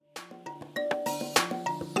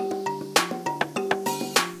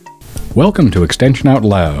Welcome to Extension Out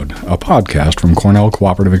Loud, a podcast from Cornell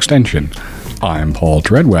Cooperative Extension. I'm Paul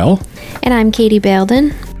Treadwell. And I'm Katie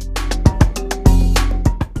Bailden.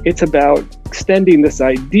 It's about extending this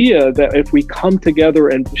idea that if we come together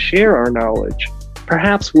and share our knowledge,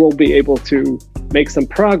 perhaps we'll be able to make some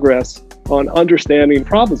progress on understanding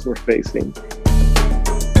problems we're facing.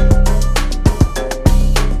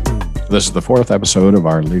 This is the fourth episode of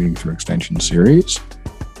our Leading Through Extension series.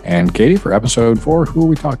 And Katie, for episode 4, who are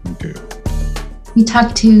we talking to? We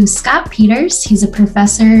talked to Scott Peters. He's a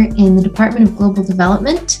professor in the Department of Global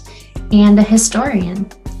Development and a historian.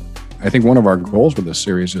 I think one of our goals with this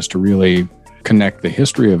series is to really connect the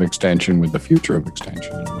history of extension with the future of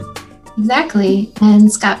extension. Exactly.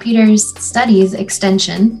 And Scott Peters studies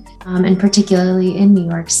extension, and particularly in New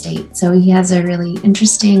York State. So he has a really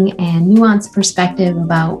interesting and nuanced perspective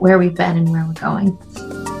about where we've been and where we're going.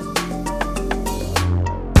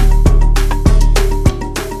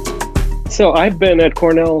 So I've been at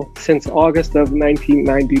Cornell since August of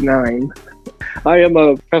 1999. I am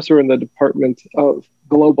a professor in the Department of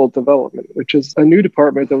Global Development, which is a new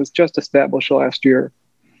department that was just established last year.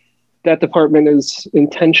 That department is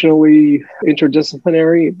intentionally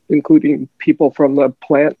interdisciplinary, including people from the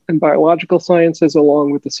plant and biological sciences,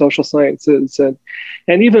 along with the social sciences,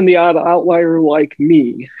 and even the odd outlier like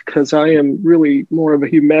me, because I am really more of a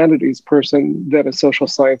humanities person than a social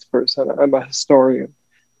science person. I'm a historian.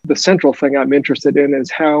 The central thing I'm interested in is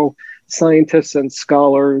how scientists and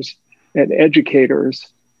scholars and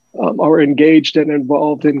educators are engaged and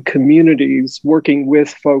involved in communities, working with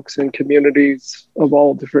folks in communities of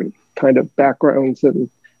all different kind of backgrounds and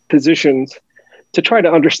positions to try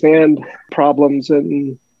to understand problems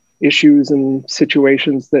and issues and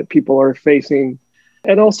situations that people are facing,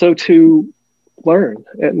 and also to learn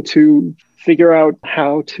and to figure out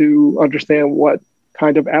how to understand what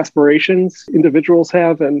kind of aspirations individuals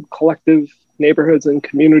have and collective neighborhoods and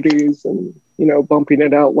communities, and, bumping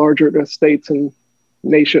it out larger to states and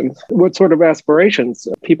nations, what sort of aspirations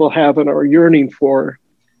people have and are yearning for.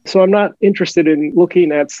 So I'm not interested in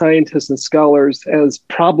looking at scientists and scholars as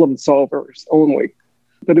problem solvers only,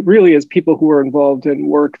 but it really is people who are involved in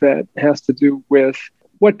work that has to do with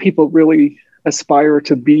what people really aspire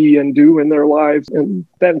to be and do in their lives. And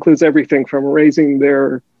that includes everything from raising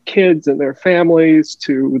their kids and their families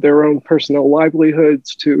to their own personal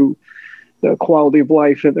livelihoods to the quality of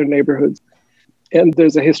life in their neighborhoods. And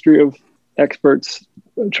there's a history of experts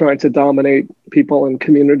trying to dominate people and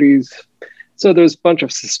communities. So there's a bunch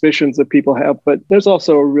of suspicions that people have, but there's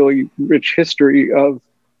also a really rich history of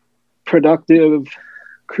productive,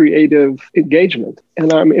 creative engagement.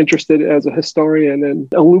 And I'm interested as a historian in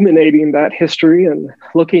illuminating that history and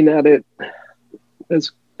looking at it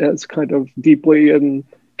as kind of deeply and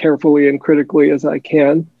carefully and critically as I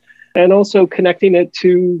can, and also connecting it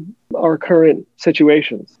to our current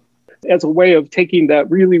situations as a way of taking that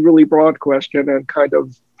really, really broad question and kind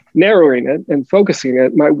of narrowing it and focusing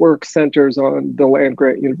it. My work centers on the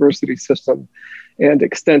land-grant university system and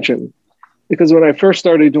extension. Because when I first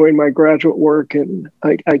started doing my graduate work, and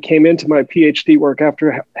I came into my PhD work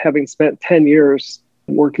after having spent 10 years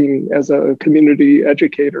working as a community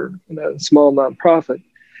educator in a small nonprofit,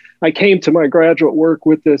 I came to my graduate work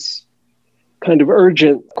with this kind of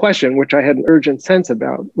urgent question, which I had an urgent sense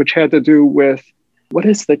about, which had to do with what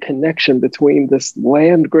is the connection between this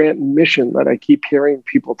land grant mission that I keep hearing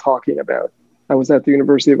people talking about. I was at the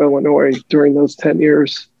University of Illinois during those 10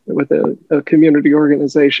 years with a community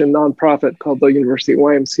organization, nonprofit called the University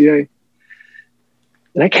YMCA.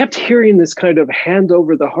 And I kept hearing this kind of hand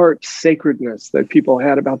over the heart sacredness that people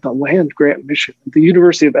had about the land grant mission. The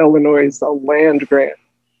University of Illinois is the land grant.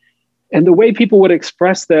 And the way people would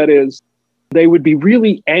express that is they would be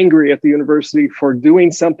really angry at the university for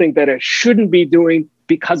doing something that it shouldn't be doing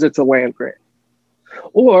because it's a land grant.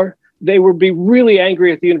 Or they would be really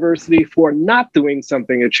angry at the university for not doing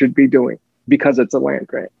something it should be doing because it's a land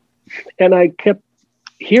grant. And I kept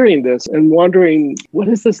hearing this and wondering, what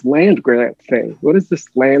is this land grant thing? What is this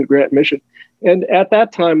land grant mission? And at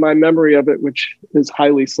that time, my memory of it, which is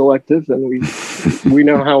highly selective, and we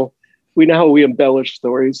know how we embellish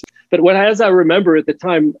stories. But as I remember at the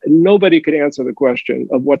time, nobody could answer the question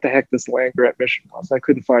of what the heck this land grant mission was. I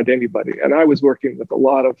couldn't find anybody. And I was working with a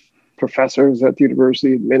lot of professors at the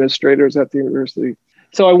university, administrators at the university.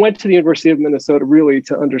 So I went to the University of Minnesota really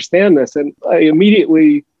to understand this. And I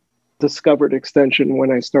immediately discovered extension when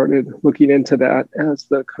I started looking into that as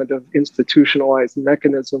the kind of institutionalized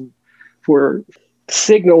mechanism for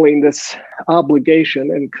signaling this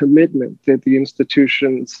obligation and commitment that the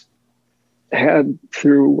institutions had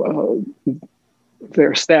through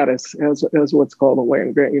their status as what's called a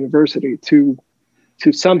land-grant university to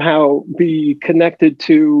to somehow be connected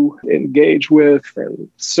to, engage with, and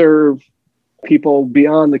serve people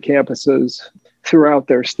beyond the campuses throughout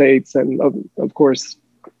their states, and of course,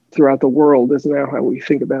 throughout the world is now how we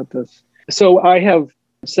think about this. So I have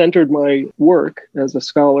centered my work as a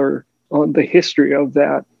scholar on the history of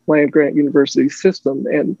that land-grant university system,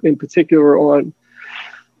 and in particular on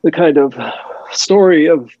the kind of story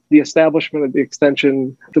of the establishment of the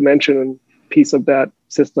extension dimension piece of that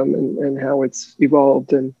system, and how it's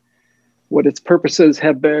evolved and what its purposes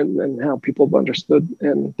have been and how people have understood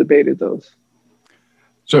and debated those.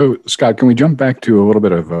 So, Scott, can we jump back to a little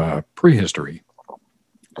bit of prehistory?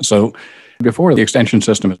 So before the extension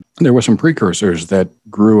system, there were some precursors that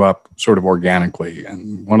grew up sort of organically.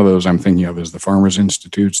 And one of those I'm thinking of is the Farmers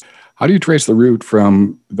Institutes. How do you trace the route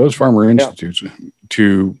from those farmer institutes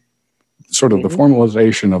to sort of the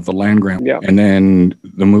formalization of the land grant and then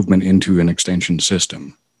the movement into an extension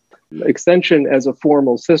system? Extension as a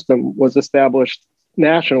formal system was established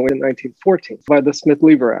nationally in 1914 by the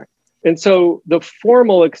Smith-Lever Act. And so the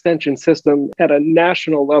formal extension system at a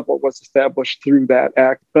national level was established through that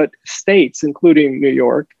act, but states, including New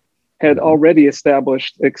York, had already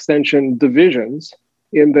established extension divisions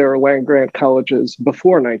in their land-grant colleges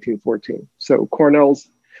before 1914. So Cornell's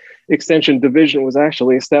extension division was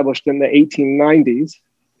actually established in the 1890s,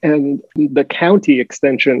 and the county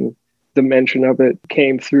extension dimension of it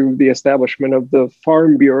came through the establishment of the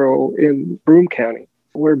Farm Bureau in Broome County,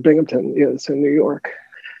 where Binghamton is in New York.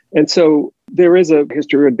 And so there is a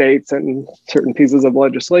history of dates and certain pieces of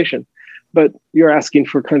legislation, but you're asking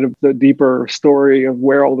for kind of the deeper story of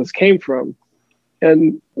where all this came from.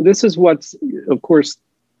 And this is what's, of course,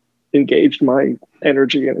 engaged my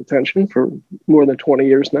energy and attention for more than 20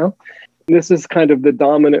 years now. This is kind of the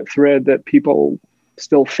dominant thread that people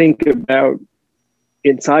still think about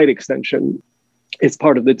inside extension. It's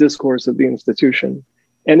part of the discourse of the institution.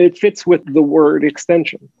 And it fits with the word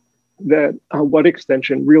extension. That what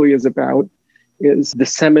extension really is about is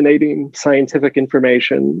disseminating scientific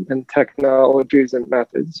information and technologies and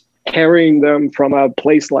methods, carrying them from a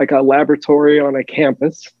place like a laboratory on a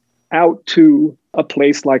campus out to a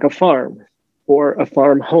place like a farm or a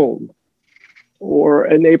farm home or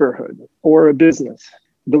a neighborhood or a business.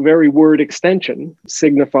 The very word extension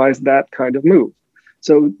signifies that kind of move.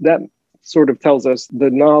 So that sort of tells us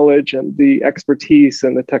the knowledge and the expertise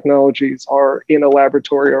and the technologies are in a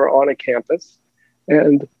laboratory or on a campus.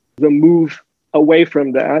 And the move away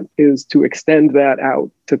from that is to extend that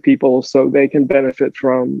out to people so they can benefit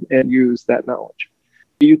from and use that knowledge.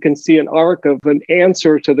 You can see an arc of an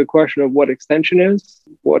answer to the question of what extension is,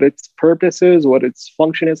 what its purpose is, what its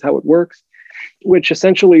function is, how it works, which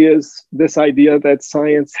essentially is this idea that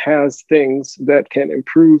science has things that can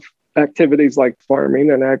improve activities like farming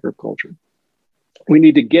and agriculture. We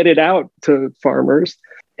need to get it out to farmers.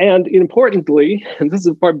 And importantly, and this is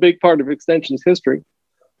a big part of Extension's history,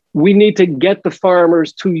 we need to get the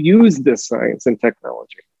farmers to use this science and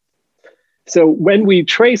technology. So when we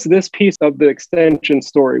trace this piece of the Extension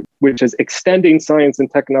story, which is extending science and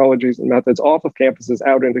technologies and methods off of campuses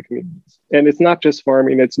out into communities, and it's not just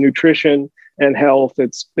farming, it's nutrition and health,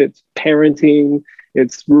 it's parenting,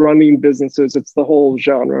 it's running businesses, it's the whole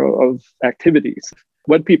genre of activities.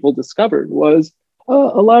 What people discovered was a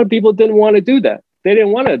lot of people didn't want to do that. They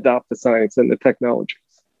didn't want to adopt the science and the technologies.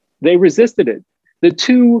 They resisted it. The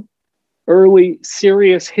two early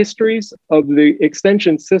serious histories of the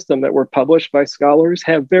extension system that were published by scholars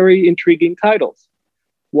have very intriguing titles.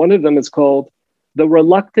 One of them is called The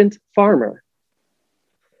Reluctant Farmer.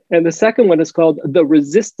 And the second one is called The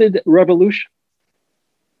Resisted Revolution.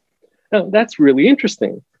 Now, that's really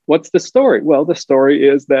interesting. What's the story? Well, the story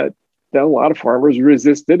is that a lot of farmers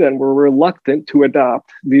resisted and were reluctant to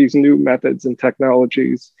adopt these new methods and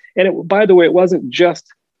technologies. And by the way, it wasn't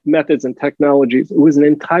just methods and technologies. It was an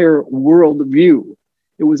entire worldview.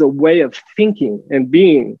 It was a way of thinking and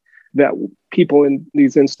being that people in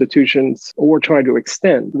these institutions were trying to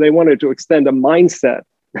extend. They wanted to extend a mindset,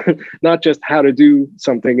 not just how to do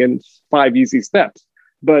something in 5 easy steps,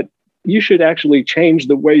 but you should actually change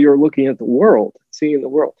the way you're looking at the world, seeing the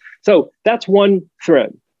world. So that's one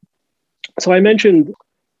thread. So I mentioned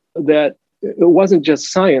that it wasn't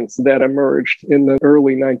just science that emerged in the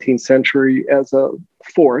early 19th century as a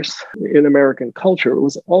force in American culture. It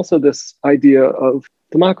was also this idea of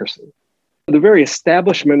democracy. The very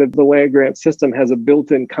establishment of the land-grant system has a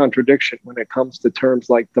built-in contradiction when it comes to terms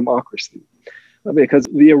like democracy, because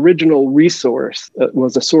the original resource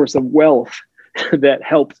was a source of wealth that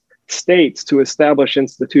helped states to establish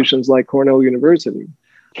institutions like Cornell University,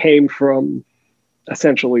 came from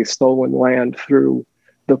essentially stolen land through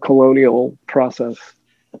the colonial process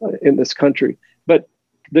in this country. But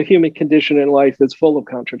the human condition in life is full of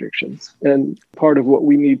contradictions. And part of what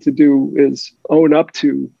we need to do is own up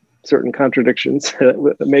to certain contradictions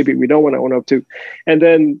that maybe we don't want to own up to, and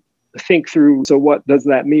then think through, so what does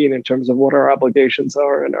that mean in terms of what our obligations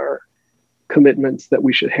are and our commitments that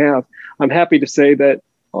we should have? I'm happy to say that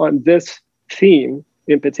on this theme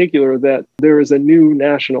in particular, that there is a new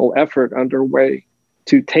national effort underway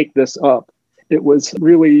to take this up. It was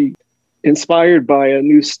really inspired by a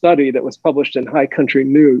new study that was published in High Country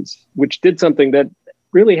News, which did something that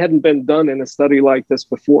really hadn't been done in a study like this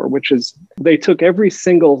before, which is they took every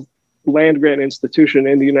single land grant institution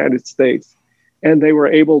in the United States, and they were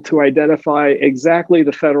able to identify exactly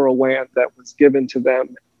the federal land that was given to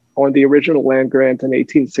them on the original land grant in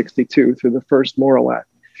 1862 through the first Morrill Act,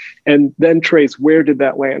 and then trace where did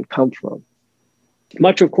that land come from.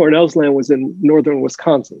 Much of Cornell's land was in northern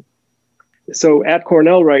Wisconsin. So at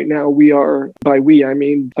Cornell right now, we are, by we, I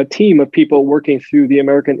mean a team of people working through the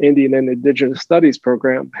American Indian and Indigenous Studies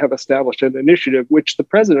program have established an initiative, which the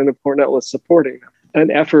president of Cornell is supporting,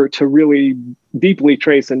 an effort to really deeply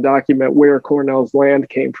trace and document where Cornell's land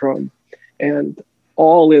came from, and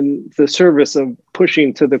all in the service of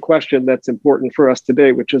pushing to the question that's important for us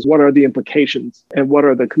today, which is what are the implications and what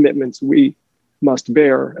are the commitments we must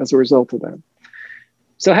bear as a result of that.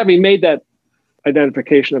 So having made that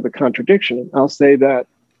identification of a contradiction, I'll say that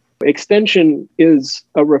extension is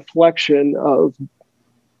a reflection of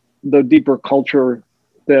the deeper culture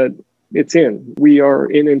that it's in. We are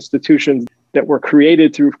in institutions that were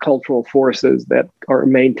created through cultural forces, that are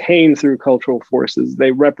maintained through cultural forces.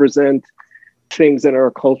 They represent things in our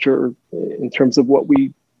culture in terms of what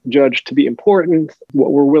we judge to be important,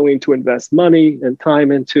 what we're willing to invest money and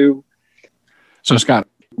time into. So, Scott,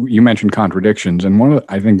 you mentioned contradictions, and one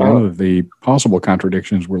of the possible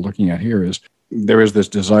contradictions we're looking at here is there is this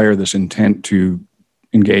desire, this intent to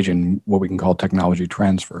engage in what we can call technology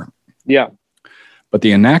transfer. Yeah. But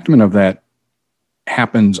the enactment of that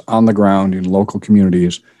happens on the ground in local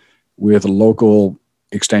communities with local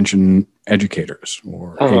extension educators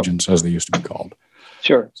or agents, as they used to be called.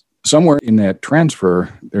 Sure. Somewhere in that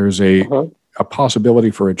transfer, there's a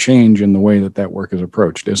possibility for a change in the way that work is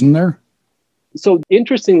approached, isn't there? So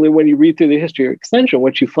interestingly, when you read through the history of extension,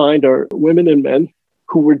 what you find are women and men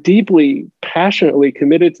who were deeply, passionately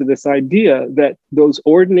committed to this idea that those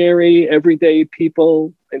ordinary, everyday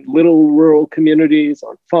people in little rural communities,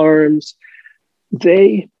 on farms,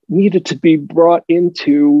 they needed to be brought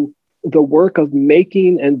into the work of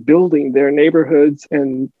making and building their neighborhoods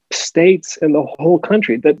and states and the whole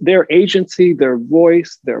country, that their agency, their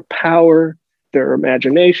voice, their power, their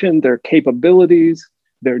imagination, their capabilities,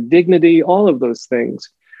 their dignity, all of those things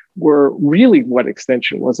were really what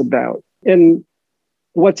extension was about. And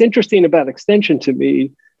what's interesting about extension to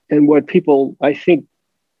me, and what people, I think,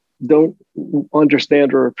 don't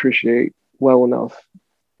understand or appreciate well enough,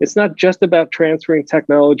 it's not just about transferring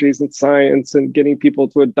technologies and science and getting people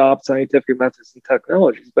to adopt scientific methods and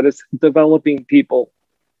technologies, but it's developing people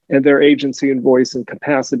and their agency and voice and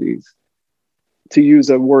capacities, to use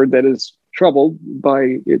a word that is troubled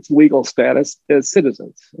by its legal status, as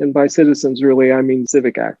citizens. And by citizens, really, I mean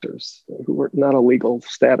civic actors, who are not a legal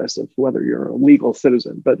status of whether you're a legal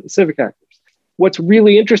citizen, but civic actors. What's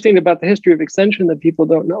really interesting about the history of extension that people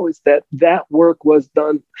don't know is that that work was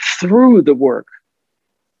done through the work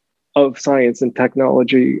of science and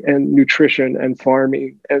technology and nutrition and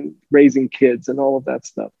farming and raising kids and all of that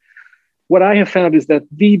stuff. What I have found is that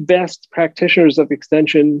the best practitioners of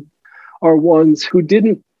extension are ones who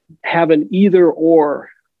didn't have an either or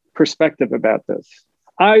perspective about this.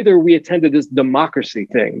 Either we attended this democracy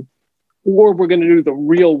thing, or we're going to do the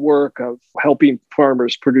real work of helping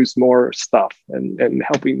farmers produce more stuff and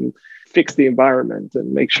helping fix the environment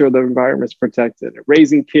and make sure the environment's protected,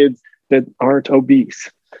 raising kids that aren't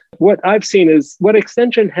obese. What I've seen is what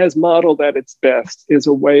extension has modeled at its best is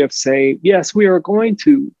a way of saying, yes, we are going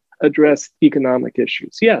to address economic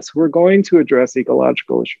issues. Yes, we're going to address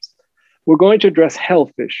ecological issues. We're going to address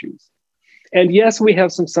health issues. And yes, we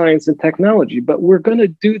have some science and technology, but we're going to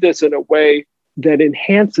do this in a way that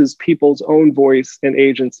enhances people's own voice and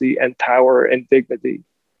agency and power and dignity.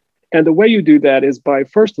 And the way you do that is by,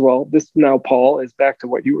 first of all, this now, Paul, is back to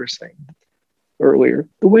what you were saying earlier.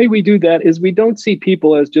 The way we do that is we don't see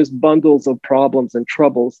people as just bundles of problems and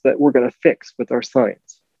troubles that we're going to fix with our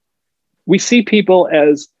science. We see people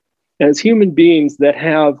as human beings that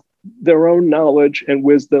have their own knowledge and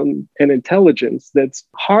wisdom and intelligence that's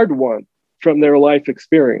hard-won from their life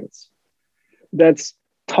experience, that's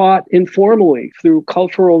taught informally through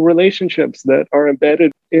cultural relationships that are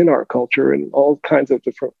embedded in our culture in all kinds of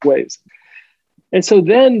different ways. And so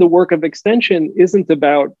then the work of extension isn't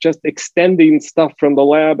about just extending stuff from the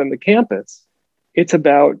lab and the campus. It's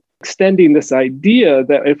about extending this idea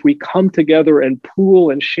that if we come together and pool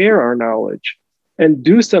and share our knowledge and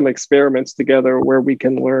do some experiments together where we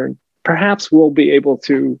can learn, perhaps we'll be able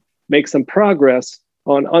to make some progress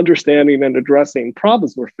on understanding and addressing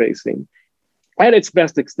problems we're facing. At its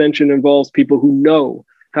best, extension involves people who know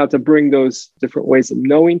how to bring those different ways of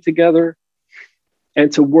knowing together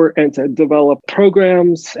and to work and to develop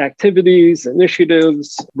programs, activities,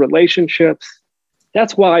 initiatives, relationships.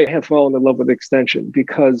 That's why I have fallen in love with extension,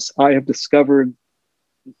 because I have discovered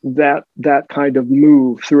that kind of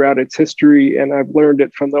move throughout its history, and I've learned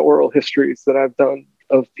it from the oral histories that I've done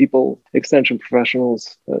of people, extension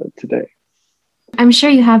professionals today. I'm sure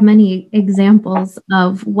you have many examples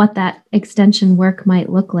of what that extension work might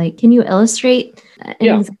look like. Can you illustrate an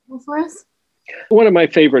example for us? One of my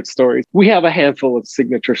favorite stories, we have a handful of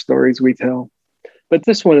signature stories we tell, but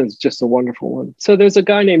this one is just a wonderful one. So there's a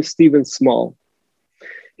guy named Stephen Small.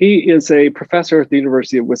 He is a professor at the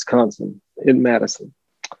University of Wisconsin in Madison.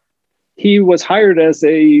 He was hired as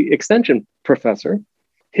an extension professor.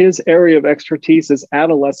 His area of expertise is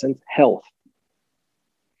adolescent health.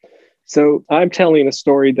 So I'm telling a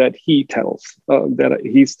story that he tells, that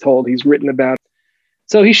he's told, he's written about.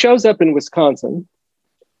 So he shows up in Wisconsin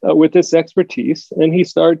with this expertise, and he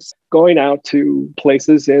starts going out to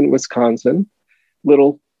places in Wisconsin,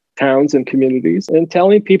 little towns and communities, and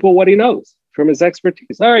telling people what he knows from his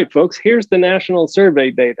expertise. All right, folks, here's the national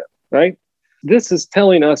survey data, right? This is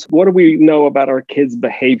telling us, what do we know about our kids'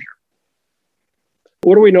 behavior?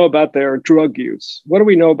 What do we know about their drug use? What do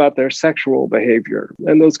we know about their sexual behavior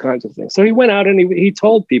and those kinds of things? So he went out and he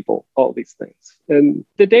told people all these things. And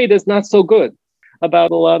the data is not so good about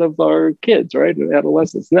a lot of our kids, right? And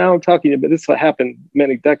adolescents. Now I'm talking about this happened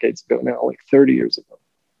many decades ago now, like 30 years ago.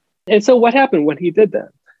 And so what happened when he did that?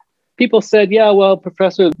 People said, yeah, well,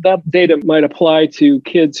 professor, that data might apply to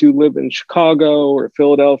kids who live in Chicago or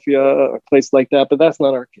Philadelphia or a place like that, but that's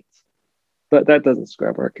not our kids. But that doesn't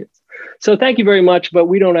describe our kids. So thank you very much, but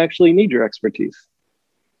we don't actually need your expertise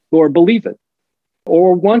or believe it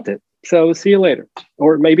or want it. So see you later,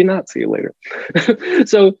 or maybe not see you later.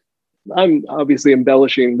 So I'm obviously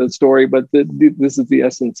embellishing the story, but this is the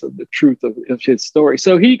essence of the truth of his story.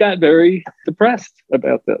 So he got very depressed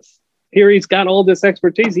about this. Here he's got all this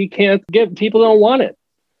expertise he can't give. People don't want it.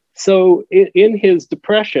 So in his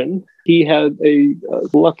depression, he had a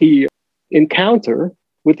lucky encounter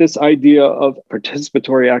with this idea of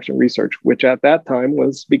participatory action research, which at that time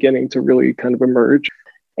was beginning to really kind of emerge.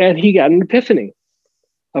 And he got an epiphany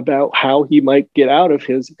about how he might get out of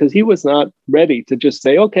his, because he was not ready to just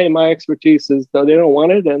say, okay, my expertise is, they don't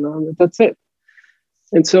want it, and that's it.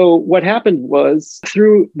 And so what happened was,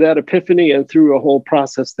 through that epiphany and through a whole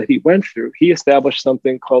process that he went through, he established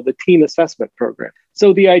something called the Teen Assessment Program.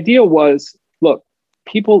 So the idea was, look,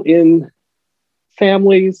 people in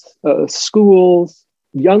families, schools,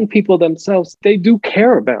 young people themselves, they do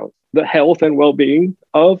care about the health and well-being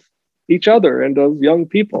of each other and of young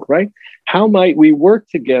people, right? How might we work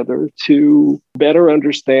together to better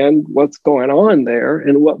understand what's going on there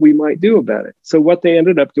and what we might do about it? So what they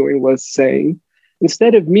ended up doing was saying,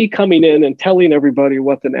 instead of me coming in and telling everybody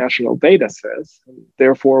what the national data says, and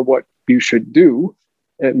therefore what you should do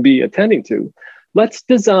and be attending to, let's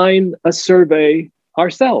design a survey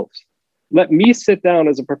ourselves. Let me sit down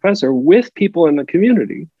as a professor with people in the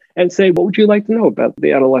community and say, what would you like to know about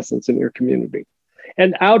the adolescents in your community?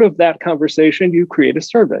 And out of that conversation, you create a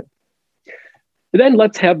survey. Then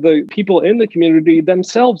let's have the people in the community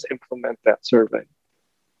themselves implement that survey.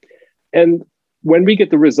 And when we get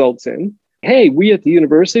the results in, hey, we at the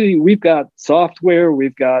university, we've got software,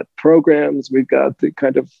 we've got programs, we've got the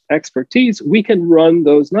kind of expertise, we can run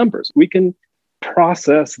those numbers. We can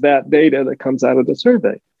process that data that comes out of the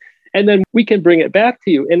survey. And then we can bring it back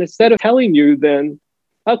to you. And instead of telling you then,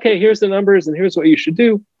 okay, here's the numbers and here's what you should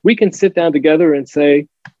do, we can sit down together and say,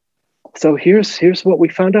 so here's what we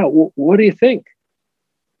found out. What do you think?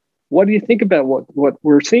 What do you think about what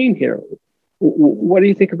we're seeing here? What do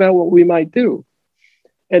you think about what we might do?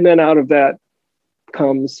 And then out of that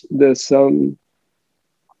comes this, out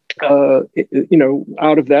of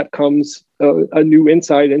that comes a new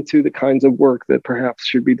insight into the kinds of work that perhaps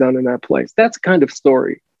should be done in that place. That's the kind of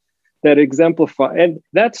story that exemplify, and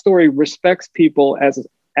that story respects people as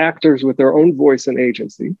actors with their own voice and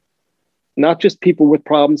agency, not just people with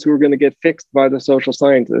problems who are going to get fixed by the social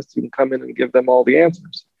scientists who can come in and give them all the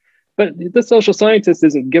answers. But the social scientist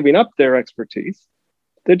isn't giving up their expertise.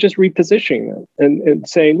 They're just repositioning them and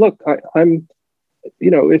saying, look, I'm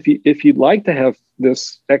if you'd like to have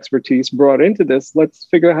this expertise brought into this, let's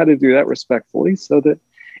figure out how to do that respectfully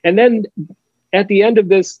and then at the end of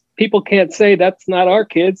this, people can't say that's not our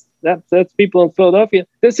kids. That's people in Philadelphia.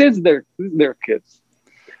 This is their kids.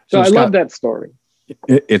 So I Scott, love that story.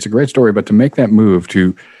 It's a great story, but to make that move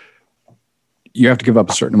you have to give up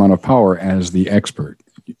a certain amount of power as the expert.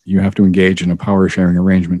 You have to engage in a power sharing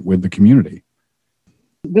arrangement with the community.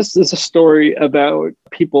 This is a story about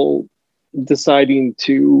people deciding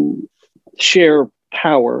to share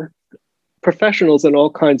power. Professionals in all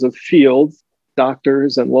kinds of fields,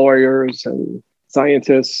 doctors and lawyers and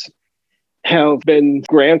scientists, have been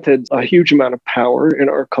granted a huge amount of power in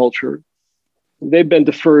our culture. They've been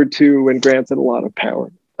deferred to and granted a lot of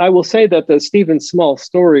power. I will say that the Stephen Small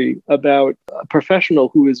story about a professional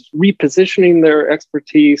who is repositioning their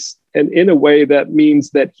expertise and in a way that means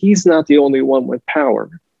that he's not the only one with power,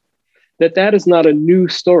 that is not a new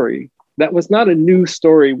story. That was not a new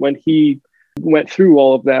story when he went through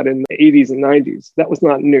all of that in the 80s and 90s. That was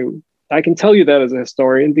not new. I can tell you that as a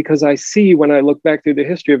historian because I see when I look back through the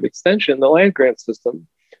history of extension, the land grant system,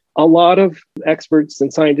 a lot of experts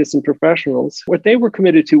and scientists and professionals, what they were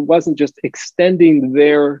committed to wasn't just extending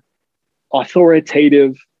their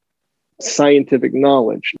authoritative scientific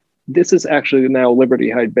knowledge. This is actually now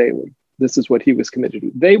Liberty Hyde Bailey. This is what he was committed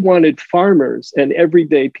to. They wanted farmers and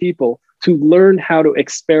everyday people to learn how to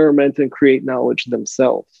experiment and create knowledge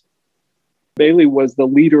themselves. Bailey was the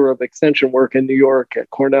leader of extension work in New York at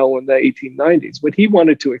Cornell in the 1890s. What he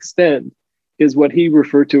wanted to extend is what he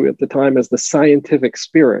referred to at the time as the scientific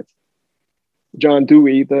spirit. John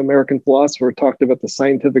Dewey, the American philosopher, talked about the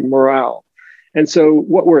scientific morale. And so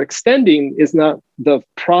what we're extending is not the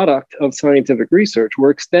product of scientific research.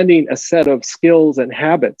 We're extending a set of skills and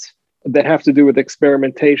habits that have to do with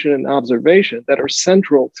experimentation and observation that are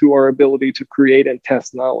central to our ability to create and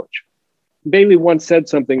test knowledge. Bailey once said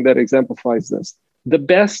something that exemplifies this. The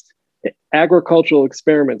best agricultural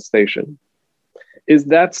experiment station is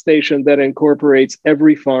that station that incorporates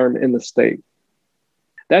every farm in the state.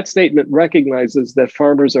 That statement recognizes that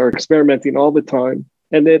farmers are experimenting all the time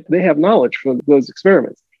and that they have knowledge from those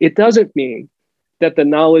experiments. It doesn't mean that the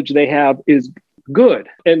knowledge they have is good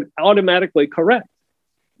and automatically correct.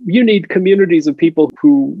 You need communities of people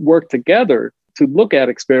who work together to look at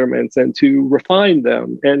experiments and to refine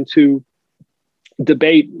them and to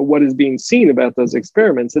debate what is being seen about those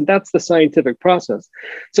experiments. And that's the scientific process.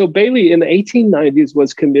 So Bailey in the 1890s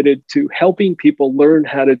was committed to helping people learn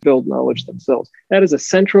how to build knowledge themselves. That is a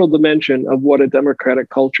central dimension of what a democratic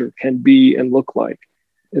culture can be and look like.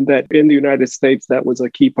 And that in the United States, that was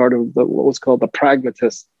a key part of what was called the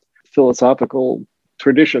pragmatist philosophical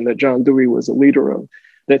tradition that John Dewey was a leader of.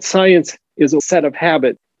 That science is a set of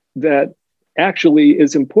habits that actually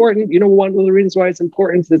is important. One of the reasons why it's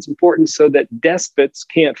important so that despots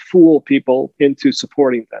can't fool people into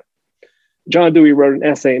supporting them. John Dewey wrote an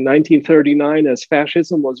essay in 1939 as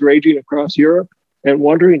fascism was raging across Europe and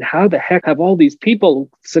wondering how the heck have all these people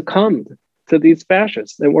succumbed to these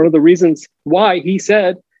fascists. And one of the reasons why he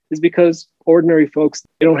said is because ordinary folks,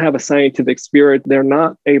 they don't have a scientific spirit. They're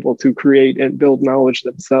not able to create and build knowledge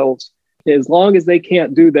themselves. As long as they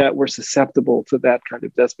can't do that, we're susceptible to that kind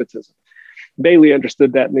of despotism. Bailey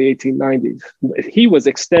understood that in the 1890s. He was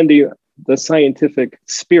extending the scientific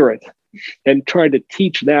spirit and trying to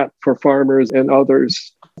teach that for farmers and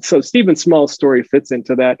others. So Stephen Small's story fits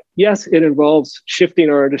into that. Yes, it involves shifting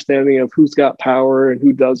our understanding of who's got power and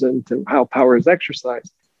who doesn't and how power is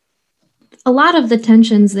exercised. A lot of the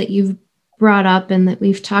tensions that you've brought up and that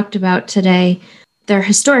we've talked about today, they're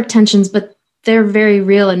historic tensions, but they're very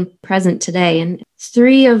real and present today. And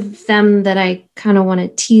three of them that I kind of want to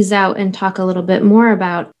tease out and talk a little bit more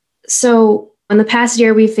about. So in the past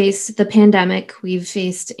year, we faced the pandemic. We've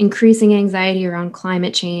faced increasing anxiety around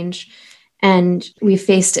climate change, and we've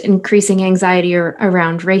faced increasing anxiety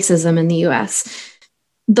around racism in the US.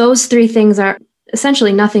 Those three things are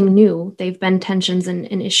essentially nothing new. They've been tensions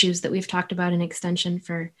and issues that we've talked about in extension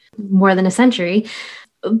for more than a century.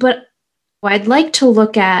 But I'd like to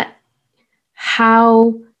look at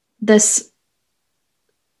how this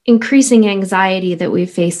increasing anxiety that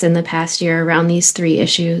we've faced in the past year around these three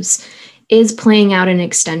issues is playing out in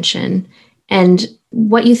extension, and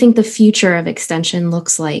what you think the future of extension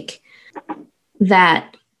looks like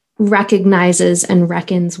that recognizes and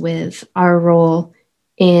reckons with our role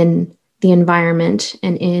in the environment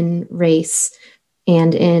and in race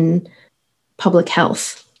and in public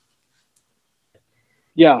health.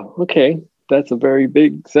 Yeah, okay. That's a very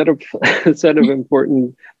big set of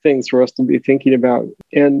important things for us to be thinking about.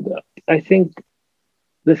 And I think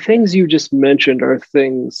the things you just mentioned are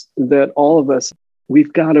things that all of us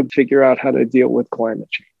we've got to figure out how to deal with climate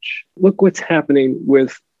change. Look what's happening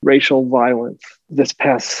with racial violence this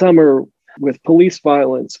past summer, with police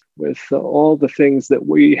violence, with all the things that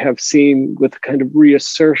we have seen with kind of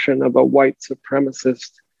reassertion of a white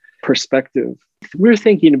supremacist perspective. We're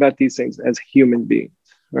thinking about these things as human beings,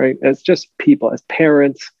 right? As just people, as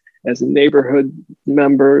parents, as neighborhood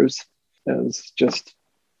members, as just,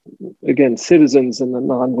 again, citizens in the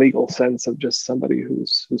non-legal sense of just somebody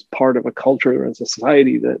who's part of a culture and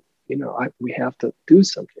society that, we have to do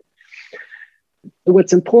something.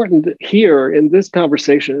 What's important here in this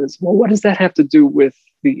conversation is, well, what does that have to do with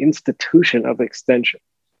the institution of extension?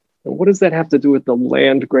 And what does that have to do with the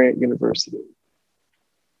land-grant university?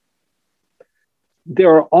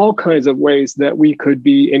 There are all kinds of ways that we could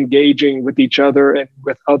be engaging with each other and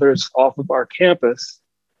with others off of our campus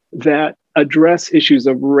that address issues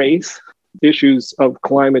of race, issues of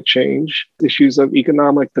climate change, issues of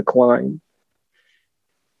economic decline,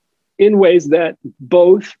 in ways that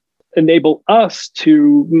both enable us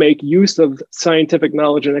to make use of scientific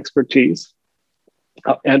knowledge and expertise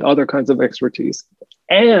and other kinds of expertise,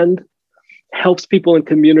 and helps people in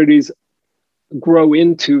communities grow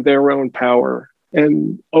into their own power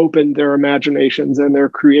and open their imaginations and their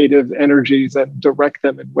creative energies and direct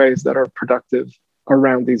them in ways that are productive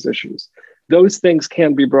around these issues. Those things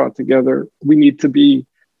can be brought together. We need to be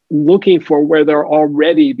looking for where they're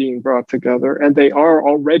already being brought together, and they are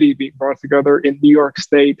already being brought together in New York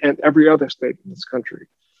State and every other state in this country.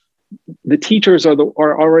 The teachers are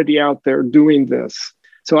already out there doing this.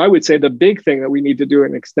 So I would say the big thing that we need to do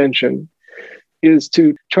in extension is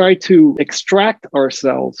to try to extract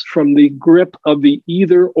ourselves from the grip of the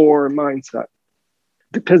either-or mindset.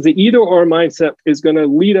 Because the either-or mindset is going to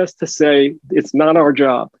lead us to say, it's not our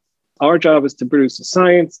job. Our job is to produce a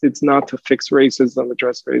science. It's not to fix racism,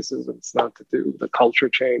 address racism. It's not to do the culture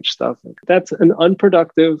change stuff. That's an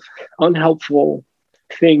unproductive, unhelpful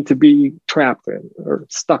thing to be trapped in or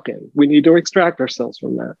stuck in. We need to extract ourselves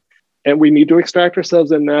from that. And we need to extract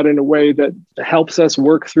ourselves in that in a way that helps us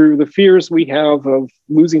work through the fears we have of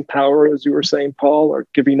losing power, as you were saying, Paul, or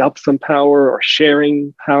giving up some power or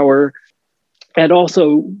sharing power. And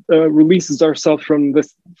also releases ourselves from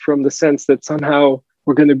the sense that somehow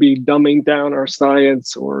we're going to be dumbing down our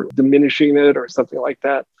science or diminishing it or something like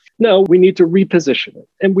that. No, we need to reposition it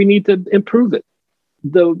and we need to improve it.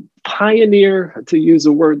 The pioneer, to use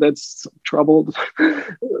a word that's troubled,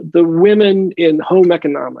 the women in home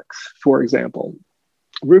economics, for example.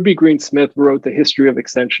 Ruby Green Smith wrote The History of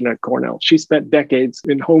Extension at Cornell. She spent decades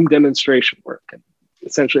in home demonstration work and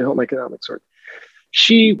essentially home economics work.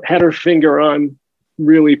 She had her finger on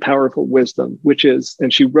really powerful wisdom, which is,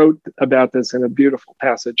 and she wrote about this in a beautiful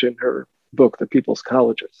passage in her book, The People's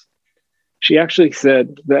Colleges. She actually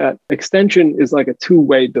said that extension is like a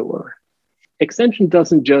two-way door. Extension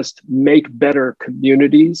doesn't just make better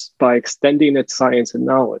communities by extending its science and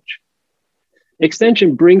knowledge.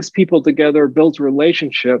 Extension brings people together, builds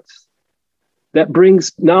relationships that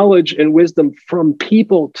brings knowledge and wisdom from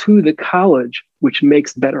people to the college, which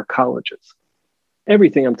makes better colleges.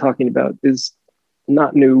 Everything I'm talking about is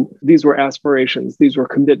not new. These were aspirations. These were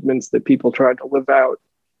commitments that people tried to live out.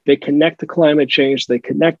 They connect to climate change. They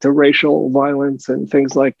connect to racial violence and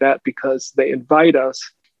things like that because they invite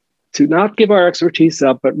us to not give our expertise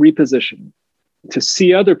up, but reposition, to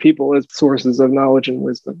see other people as sources of knowledge and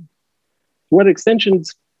wisdom. What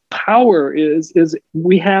Extension's power is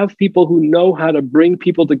we have people who know how to bring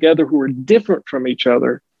people together who are different from each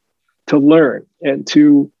other to learn and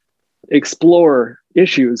to explore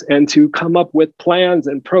issues and to come up with plans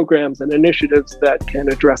and programs and initiatives that can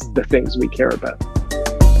address the things we care about.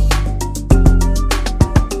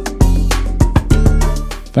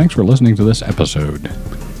 Thanks for listening to this episode.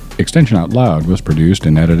 Extension Out Loud was produced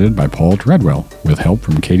and edited by Paul Treadwell, with help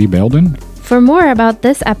from Katie Belden. For more about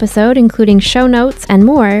this episode, including show notes and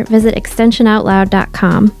more, visit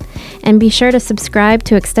extensionoutloud.com. And be sure to subscribe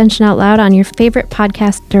to Extension Out Loud on your favorite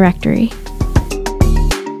podcast directory.